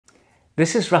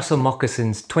This is Russell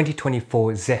Moccasin's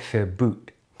 2024 Zephyr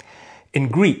boot. In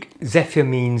Greek, Zephyr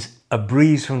means a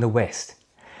breeze from the west.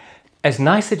 As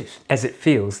nice as it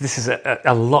feels, this is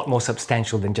a lot more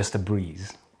substantial than just a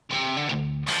breeze.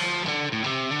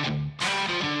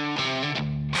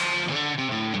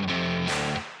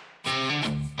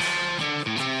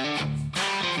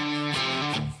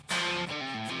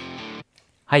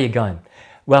 How you going?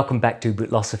 Welcome back to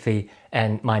Bootlosophy,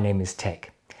 and my name is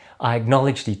Tech. I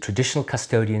acknowledge the traditional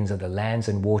custodians of the lands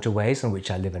and waterways on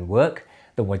which I live and work,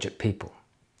 the Whadjuk people.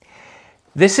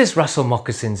 This is Russell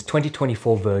Moccasin's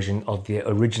 2024 version of the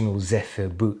original Zephyr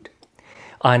boot.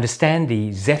 I understand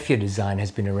the Zephyr design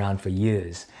has been around for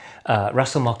years,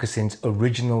 Russell Moccasin's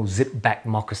original zip-back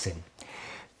moccasin.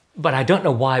 But I don't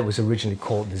know why it was originally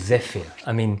called the Zephyr.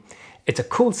 I mean, it's a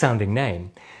cool sounding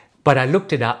name, but I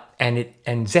looked it up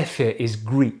and Zephyr is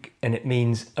Greek and it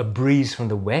means a breeze from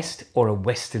the west or a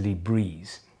westerly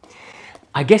breeze.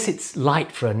 I guess it's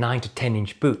light for a 9 to 10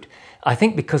 inch boot, I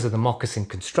think because of the moccasin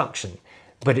construction,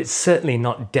 but it's certainly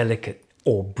not delicate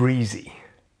or breezy.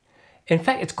 In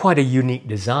fact, it's quite a unique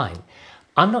design.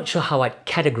 I'm not sure how I'd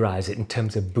categorize it in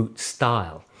terms of boot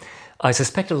style. I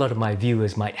suspect a lot of my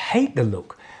viewers might hate the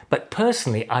look, but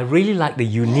personally, I really like the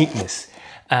uniqueness.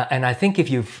 And I think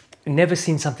if you've never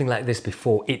seen something like this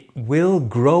before, it will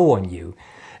grow on you.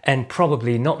 And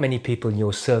probably not many people in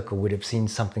your circle would have seen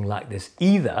something like this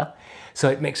either. So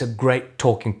it makes a great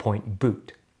talking point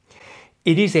boot.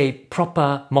 It is a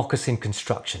proper moccasin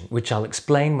construction, which I'll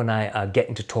explain when I get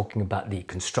into talking about the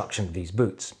construction of these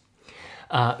boots.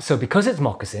 So because it's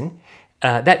moccasin,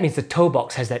 that means the toe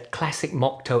box has that classic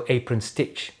mock toe apron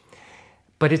stitch.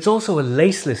 But it's also a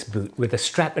laceless boot with a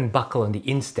strap and buckle on the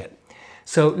instep.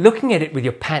 So looking at it with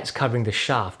your pants covering the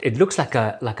shaft, it looks like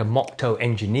a mock toe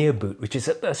engineer boot, which is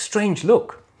a strange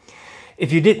look.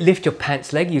 If you did lift your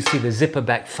pants leg, you see the zipper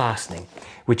back fastening,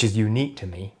 which is unique to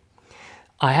me.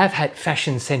 I have had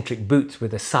fashion-centric boots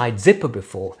with a side zipper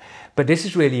before, but this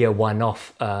is really a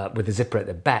one-off with a zipper at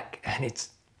the back, and it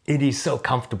is so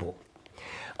comfortable.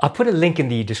 I'll put a link in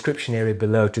the description area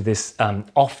below to this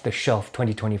off-the-shelf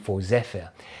 2024 Zephyr,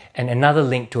 and another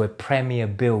link to a Premier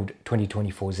Build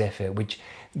 2024 Zephyr, which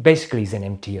basically is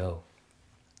an MTO.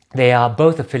 They are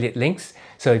both affiliate links,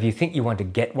 so if you think you want to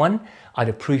get one, I'd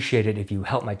appreciate it if you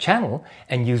help my channel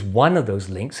and use one of those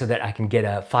links so that I can get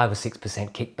a 5 or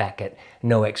 6% kickback at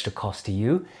no extra cost to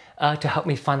you to help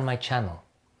me fund my channel.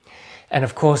 And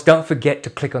of course, don't forget to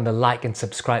click on the like and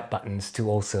subscribe buttons to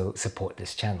also support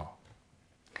this channel.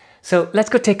 So let's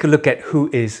go take a look at who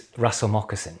is Russell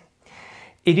Moccasin.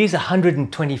 It is a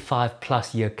 125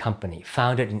 plus year company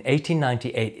founded in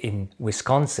 1898 in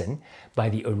Wisconsin by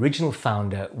the original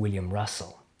founder, William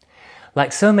Russell.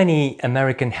 Like so many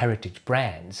American heritage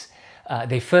brands,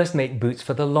 they first made boots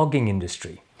for the logging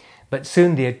industry, but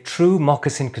soon their true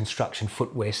moccasin construction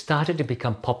footwear started to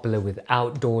become popular with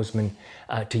outdoorsmen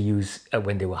to use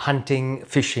when they were hunting,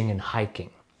 fishing and hiking.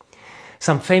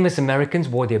 Some famous Americans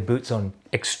wore their boots on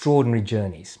extraordinary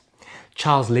journeys.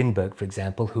 Charles Lindbergh, for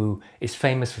example, who is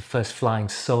famous for first flying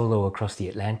solo across the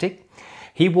Atlantic,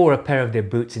 he wore a pair of their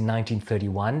boots in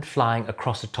 1931, flying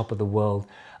across the top of the world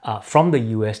from the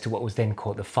US to what was then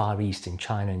called the Far East in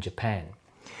China and Japan.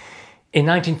 In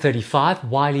 1935,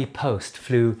 Wiley Post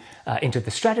flew into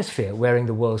the stratosphere wearing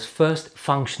the world's first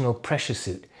functional pressure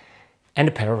suit and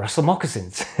a pair of Russell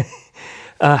moccasins.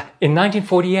 In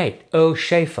 1948, Earl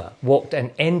Schaefer walked an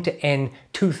end-to-end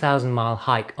 2,000-mile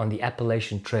hike on the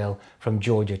Appalachian Trail from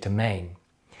Georgia to Maine.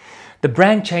 The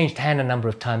brand changed hand a number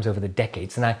of times over the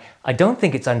decades, and I don't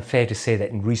think it's unfair to say that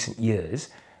in recent years,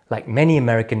 like many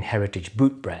American heritage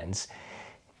boot brands,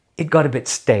 it got a bit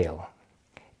stale.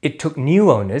 It took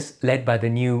new owners, led by the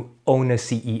new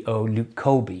owner-CEO Luke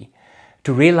Colby,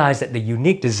 to realize that the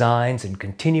unique designs and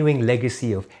continuing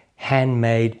legacy of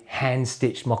handmade,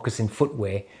 hand-stitched moccasin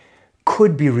footwear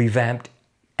could be revamped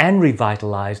and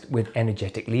revitalized with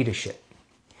energetic leadership.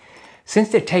 Since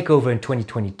their takeover in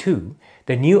 2022,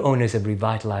 the new owners have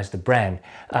revitalized the brand,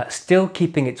 still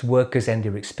keeping its workers and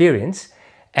their experience,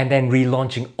 and then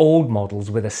relaunching old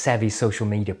models with a savvy social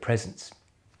media presence.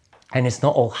 And it's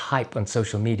not all hype on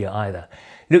social media either.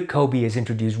 Luke Colby has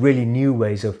introduced really new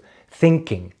ways of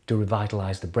thinking to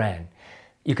revitalize the brand.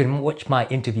 You can watch my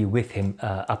interview with him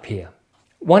up here.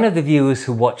 One of the viewers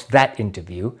who watched that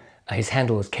interview, his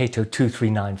handle is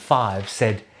Kato2395,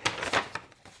 said,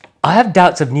 "I have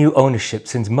doubts of new ownership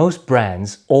since most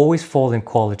brands always fall in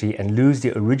quality and lose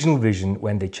their original vision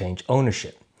when they change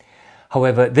ownership.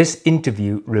 However, this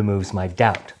interview removes my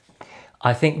doubt.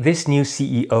 I think this new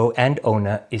CEO and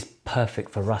owner is perfect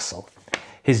for Russell.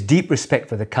 His deep respect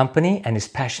for the company and his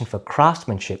passion for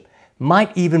craftsmanship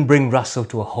might even bring rustle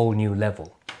to a whole new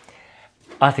level.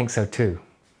 I think so too.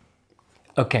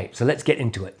 Okay, so let's get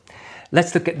into it.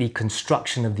 Let's look at the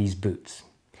construction of these boots.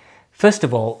 First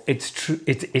of all,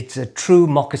 it's a true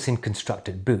moccasin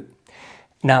constructed boot.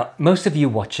 Now, most of you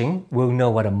watching will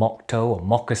know what a mock toe or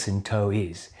moccasin toe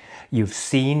is. You've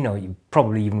seen, or you've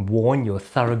probably even worn, your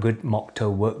Thorogood mock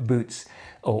toe work boots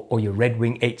or your Red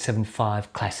Wing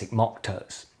 875 classic mock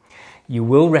toes. You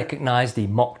will recognize the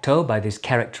mock toe by this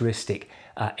characteristic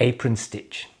apron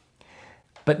stitch.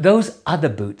 But those other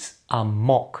boots are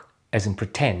mock, as in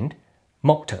pretend,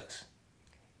 mock toes.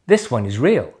 This one is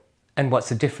real. And what's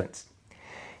the difference?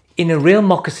 In a real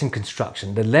moccasin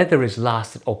construction, the leather is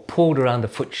lasted or pulled around the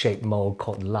foot-shaped mold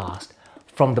called last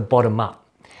from the bottom up.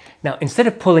 Now, instead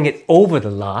of pulling it over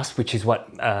the last, which is what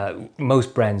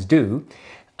most brands do,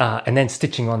 and then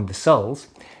stitching on the soles,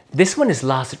 this one is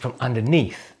lasted from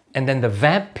underneath, and then the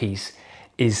vamp piece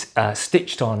is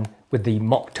stitched on with the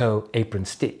mock toe apron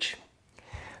stitch.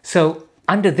 So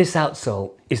under this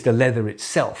outsole is the leather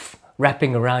itself,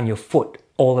 wrapping around your foot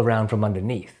all around from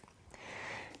underneath.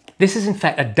 This is in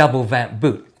fact a double vamp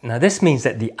boot. Now this means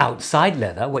that the outside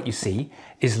leather, what you see,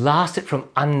 is lasted from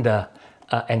under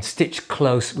and stitched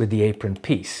close with the apron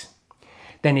piece.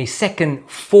 Then a second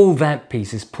full vamp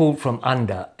piece is pulled from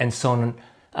under and sewn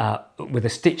with a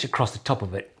stitch across the top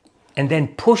of it, and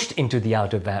then pushed into the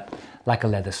outer vamp like a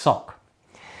leather sock.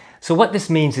 So what this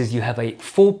means is you have a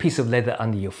full piece of leather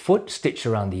under your foot stitched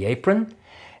around the apron,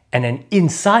 and then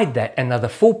inside that another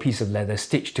full piece of leather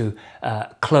stitched to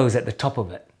close at the top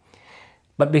of it.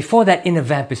 But before that inner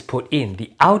vamp is put in,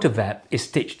 the outer vamp is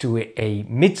stitched to a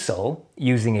midsole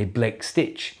using a Blake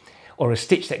stitch, or a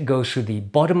stitch that goes through the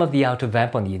bottom of the outer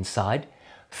vamp on the inside,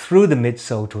 through the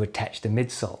midsole to attach the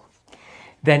midsole.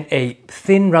 Then a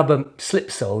thin rubber slip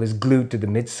sole is glued to the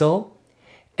midsole,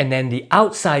 and then the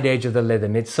outside edge of the leather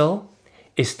midsole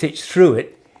is stitched through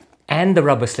it and the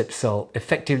rubber slip sole,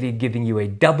 effectively giving you a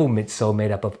double midsole made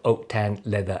up of oak tan,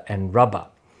 leather and rubber.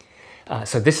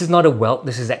 So this is not a welt,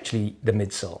 this is actually the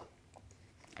midsole.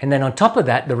 And then on top of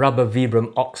that, the rubber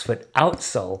Vibram Oxford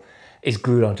outsole is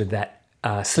glued onto that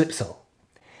slip sole.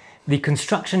 The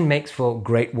construction makes for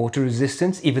great water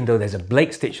resistance, even though there's a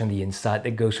Blake stitch on the inside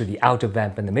that goes through the outer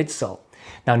vamp and the midsole.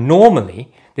 Now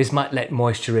normally, this might let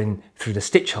moisture in through the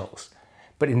stitch holes.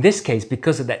 But in this case,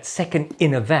 because of that second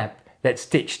inner vamp that's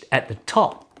stitched at the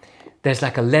top, there's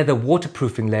like a leather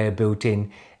waterproofing layer built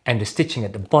in, and the stitching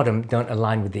at the bottom don't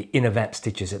align with the inner vamp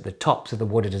stitches at the top, so the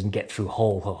water doesn't get through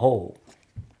hole to hole.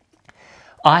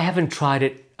 I haven't tried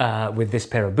it with this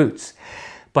pair of boots,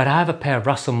 but I have a pair of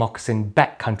Russell Moccasin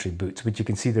backcountry boots, which you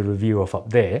can see the review of up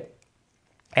there.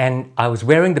 And I was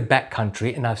wearing the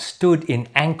backcountry, and I've stood in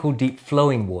ankle-deep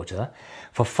flowing water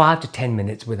for 5 to 10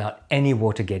 minutes without any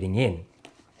water getting in.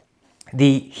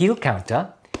 The heel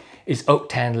counter is oak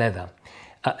tan leather.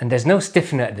 And there's no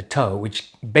stiffener at the toe,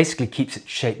 which basically keeps its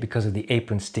shape because of the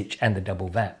apron stitch and the double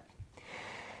vamp.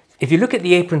 If you look at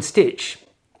the apron stitch,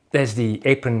 there's the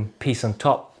apron piece on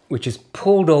top, which is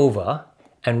pulled over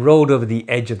and rolled over the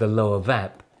edge of the lower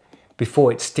vamp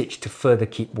before it's stitched to further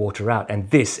keep water out. And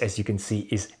this, as you can see,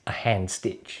 is a hand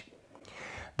stitch.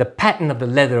 The pattern of the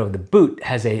leather of the boot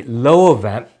has a lower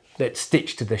vamp that's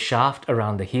stitched to the shaft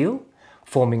around the heel,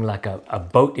 forming like a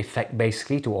boat effect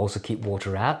basically to also keep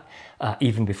water out,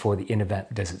 even before the inner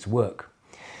vamp does its work.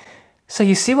 So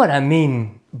you see what I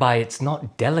mean by it's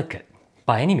not delicate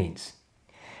by any means.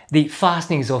 The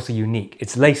fastening is also unique.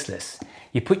 It's laceless.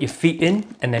 You put your feet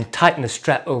in and then tighten the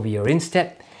strap over your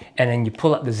instep, and then you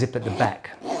pull up the zip at the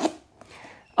back.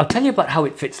 I'll tell you about how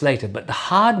it fits later, but the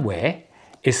hardware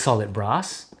is solid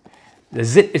brass. The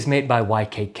zip is made by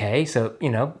YKK, so you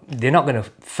know they're not going to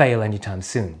fail anytime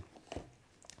soon.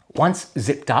 Once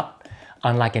zipped up,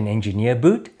 unlike an engineer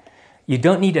boot, you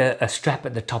don't need a strap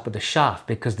at the top of the shaft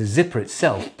because the zipper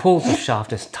itself pulls the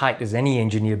shaft as tight as any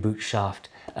engineer boot shaft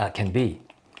can be.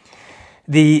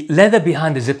 The leather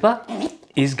behind the zipper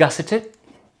is gusseted.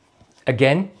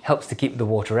 Again, helps to keep the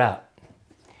water out.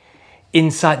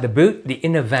 Inside the boot, the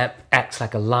inner vamp acts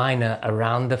like a liner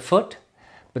around the foot,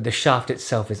 but the shaft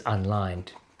itself is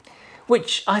unlined,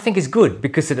 which I think is good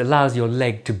because it allows your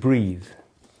leg to breathe.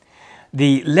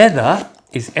 The leather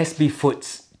is SB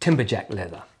Foot's Timberjack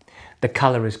leather. The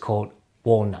color is called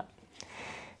walnut.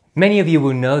 Many of you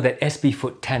will know that SB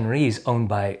Foot Tannery is owned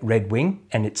by Red Wing,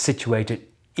 and it's situated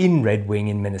in Red Wing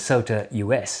in Minnesota,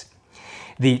 US.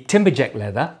 The Timberjack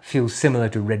leather feels similar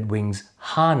to Red Wing's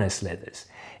harness leathers.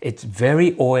 It's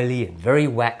very oily and very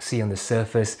waxy on the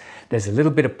surface. There's a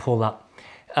little bit of pull up.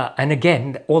 And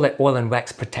again, all that oil and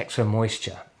wax protects from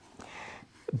moisture.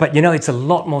 But you know, it's a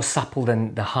lot more supple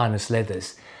than the harness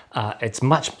leathers. It's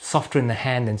much softer in the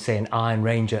hand than, say, an Iron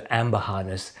Ranger amber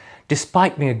harness,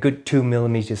 despite being a good 2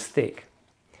 millimeters thick.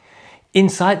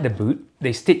 Inside the boot,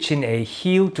 they stitch in a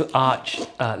heel-to-arch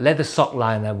leather sock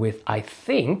liner with, I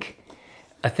think,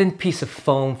 a thin piece of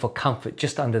foam for comfort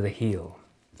just under the heel.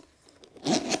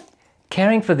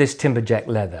 Caring for this timberjack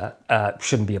leather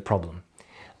shouldn't be a problem.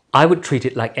 I would treat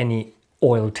it like any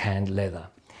oil-tanned leather.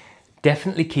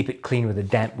 Definitely keep it clean with a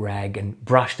damp rag and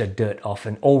brush the dirt off,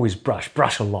 and always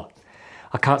brush a lot.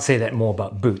 I can't say that more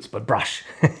about boots, but brush.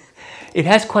 It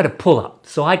has quite a pull-up,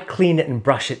 so I'd clean it and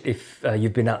brush it if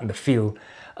you've been out in the field.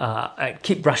 I'd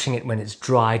keep brushing it when it's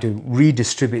dry to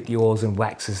redistribute the oils and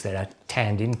waxes that are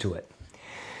tanned into it.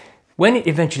 When it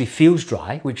eventually feels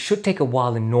dry, which should take a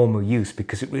while in normal use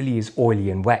because it really is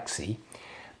oily and waxy,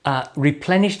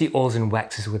 replenish the oils and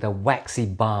waxes with a waxy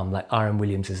balm like R.M.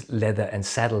 Williams' leather and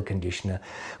saddle conditioner,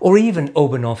 or even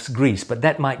Obernoff's grease, but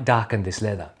that might darken this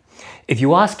leather. If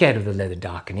you are scared of the leather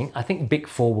darkening, I think Bic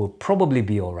 4 will probably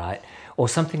be alright, or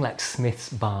something like Smith's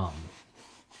balm.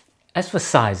 As for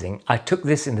sizing, I took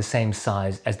this in the same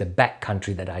size as the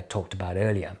backcountry that I talked about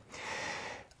earlier.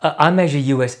 I measure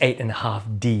US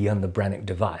 8.5D on the Brannock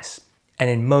device, and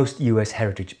in most US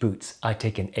heritage boots, I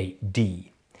take an 8D.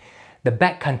 The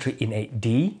backcountry in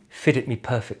 8D fitted me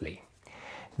perfectly.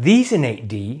 These in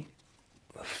 8D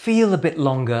feel a bit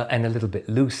longer and a little bit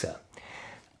looser.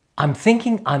 I'm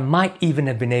thinking I might even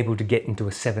have been able to get into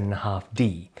a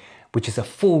 7.5D, which is a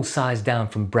full size down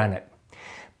from Brannock.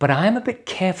 But I am a bit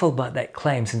careful about that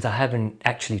claim since I haven't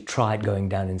actually tried going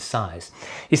down in size.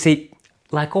 You see,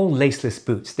 like all laceless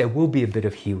boots, there will be a bit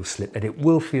of heel slip and it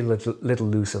will feel a little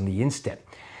loose on the instep,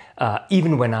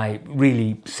 even when I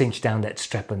really cinch down that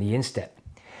strap on the instep.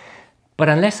 But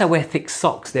unless I wear thick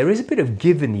socks, there is a bit of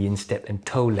give in the instep and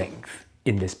toe length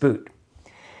in this boot.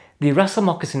 The Russell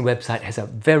Moccasin website has a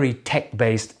very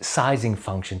tech-based sizing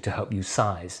function to help you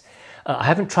size. I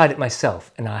haven't tried it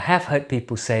myself, and I have heard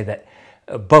people say that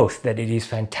both that it is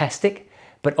fantastic,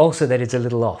 but also that it's a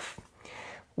little off.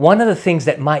 One of the things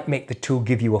that might make the tool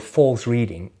give you a false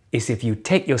reading is if you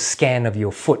take your scan of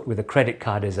your foot with a credit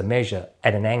card as a measure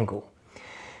at an angle.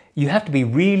 You have to be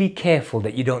really careful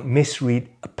that you don't misread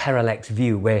a parallax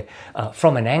view where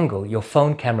from an angle your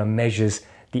phone camera measures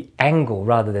the angle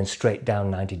rather than straight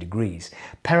down 90 degrees.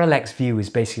 Parallax view is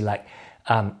basically like,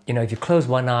 if you close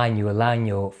one eye and you align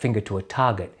your finger to a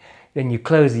target, then you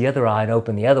close the other eye and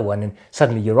open the other one and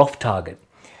suddenly you're off target.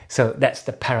 So that's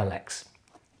the parallax.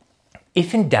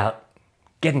 If in doubt,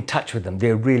 get in touch with them.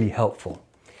 They're really helpful.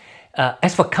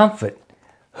 As for comfort,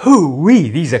 hoo-wee,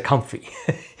 these are comfy.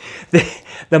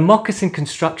 The moccasin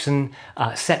construction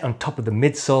set on top of the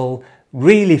midsole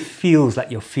really feels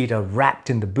like your feet are wrapped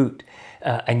in the boot.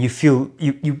 And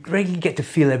you really get to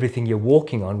feel everything you're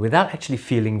walking on without actually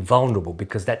feeling vulnerable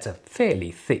because that's a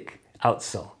fairly thick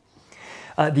outsole.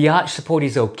 The arch support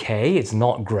is okay, it's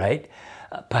not great,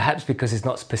 perhaps because it's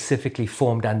not specifically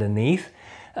formed underneath.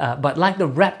 But like the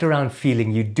wrapped around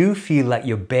feeling, you do feel like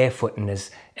you're barefoot and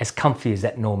as comfy as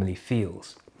that normally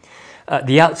feels.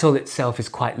 The outsole itself is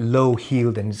quite low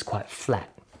heeled and it's quite flat.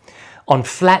 On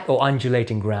flat or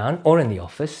undulating ground or in the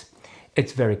office,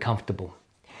 it's very comfortable.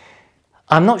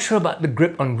 I'm not sure about the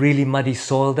grip on really muddy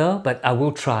soil though, but I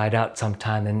will try it out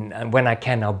sometime, and when I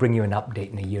can, I'll bring you an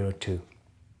update in a year or two.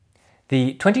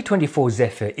 The 2024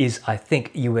 Zephyr is, I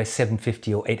think, US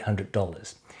 $750 or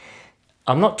 $800.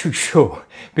 I'm not too sure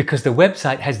because the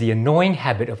website has the annoying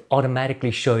habit of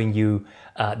automatically showing you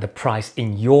the price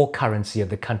in your currency of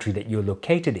the country that you're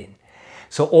located in.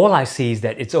 So all I see is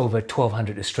that it's over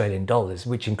 1,200 Australian dollars,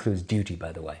 which includes duty,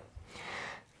 by the way.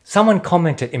 Someone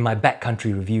commented in my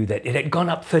backcountry review that it had gone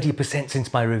up 30%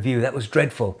 since my review. That was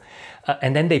dreadful.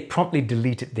 And then they promptly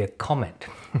deleted their comment.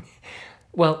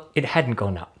 Well, it hadn't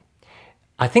gone up.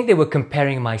 I think they were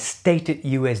comparing my stated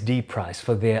USD price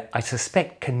for their, I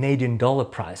suspect, Canadian dollar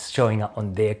price showing up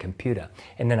on their computer.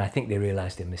 And then I think they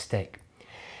realized their mistake.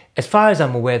 As far as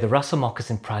I'm aware, the Russell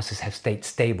Moccasin prices have stayed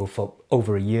stable for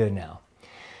over a year now.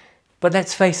 But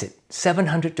let's face it,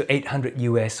 700 to 800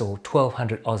 US or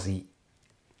 1,200 Aussie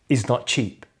is not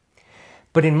cheap.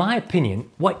 But in my opinion,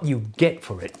 what you get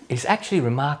for it is actually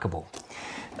remarkable.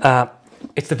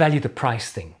 It's the value to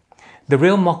price thing. The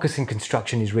real moccasin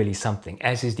construction is really something,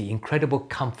 as is the incredible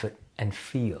comfort and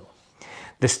feel.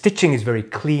 The stitching is very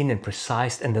clean and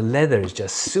precise, and the leather is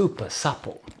just super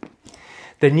supple.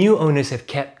 The new owners have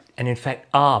kept, and in fact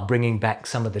are bringing back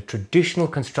some of the traditional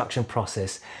construction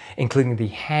process, including the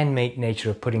handmade nature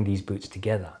of putting these boots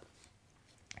together.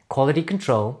 Quality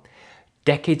control,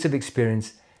 decades of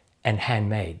experience, and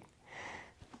handmade.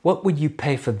 What would you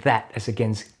pay for that as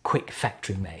against quick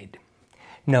factory made?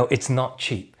 No, it's not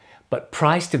cheap. but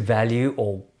price to value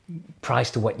or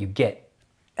price to what you get,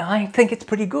 I think it's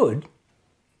pretty good.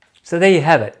 So there you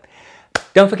have it.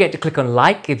 Don't forget to click on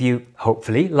like if you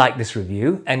hopefully like this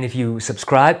review, and if you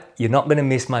subscribe, you're not going to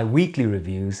miss my weekly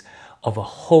reviews of a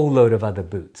whole load of other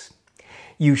boots.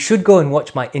 You should go and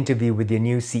watch my interview with your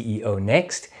new CEO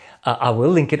next. I will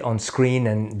link it on screen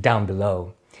and down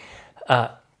below.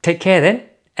 Take care then,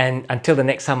 and until the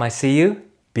next time I see you,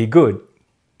 be good.